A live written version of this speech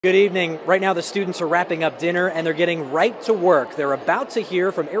Good evening. Right now the students are wrapping up dinner and they're getting right to work. They're about to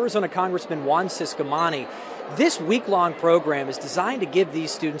hear from Arizona Congressman Juan Ciscomani. This week-long program is designed to give these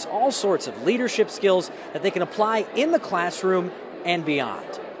students all sorts of leadership skills that they can apply in the classroom and beyond.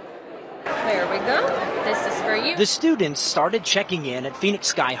 There we go. This is for you. The students started checking in at Phoenix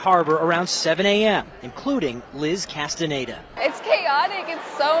Sky Harbor around 7 a.m., including Liz Castaneda. It's chaotic.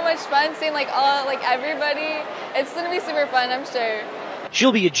 It's so much fun seeing everybody. It's going to be super fun, I'm sure.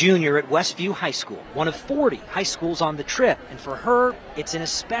 She'll be a junior at Westview High School, one of 40 high schools on the trip, and for her, it's an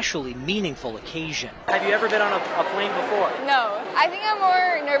especially meaningful occasion. Have you ever been on a plane before? No. I think I'm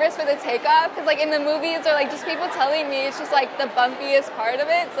more nervous for the takeoff, because in the movies or just people telling me it's just the bumpiest part of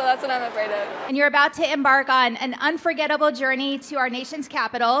it, so that's what I'm afraid of. And you're about to embark on an unforgettable journey to our nation's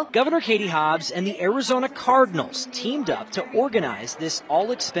capital. Governor Katie Hobbs and the Arizona Cardinals teamed up to organize this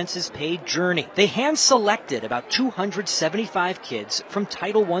all-expenses-paid journey. They hand-selected about 275 kids from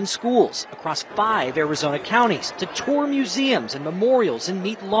Title I schools across 5 Arizona counties to tour museums and memorials and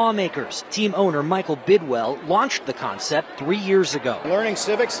meet lawmakers. Team owner Michael Bidwell launched the concept 3 years ago. Learning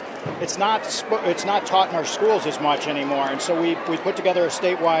civics, it's not taught in our schools as much anymore, and so we put together a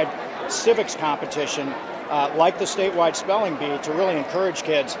statewide civics competition like the statewide spelling bee to really encourage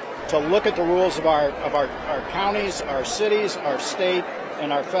kids to look at the rules of our counties, our cities, our state,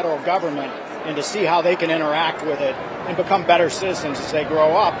 and our federal government, and to see how they can interact with it and become better citizens as they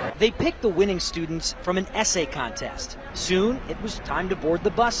grow up. They picked the winning students from an essay contest. Soon, it was time to board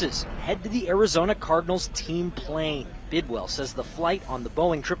the buses and head to the Arizona Cardinals team plane. Bidwell says the flight on the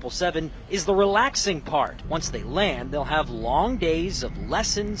Boeing 777 is the relaxing part. Once they land, they'll have long days of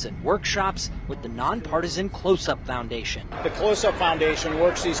lessons and workshops with the Nonpartisan Close-Up Foundation. The Close-Up Foundation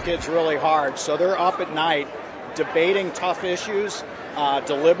works these kids really hard, so they're up at night debating tough issues,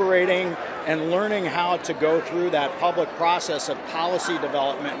 deliberating, and learning how to go through that public process of policy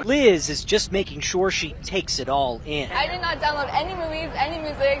development. Liz is just making sure she takes it all in. I did not download any movies, any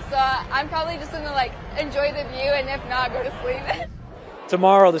music, so I'm probably just going to enjoy the view, and if not, go to sleep.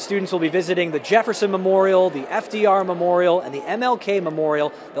 Tomorrow, the students will be visiting the Jefferson Memorial, the FDR Memorial, and the MLK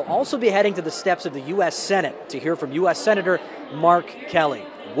Memorial. They'll also be heading to the steps of the U.S. Senate to hear from U.S. Senator Mark Kelly.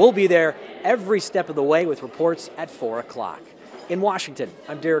 We'll be there every step of the way with reports at 4 o'clock. In Washington,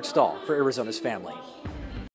 I'm Derek Stahl for Arizona's Family.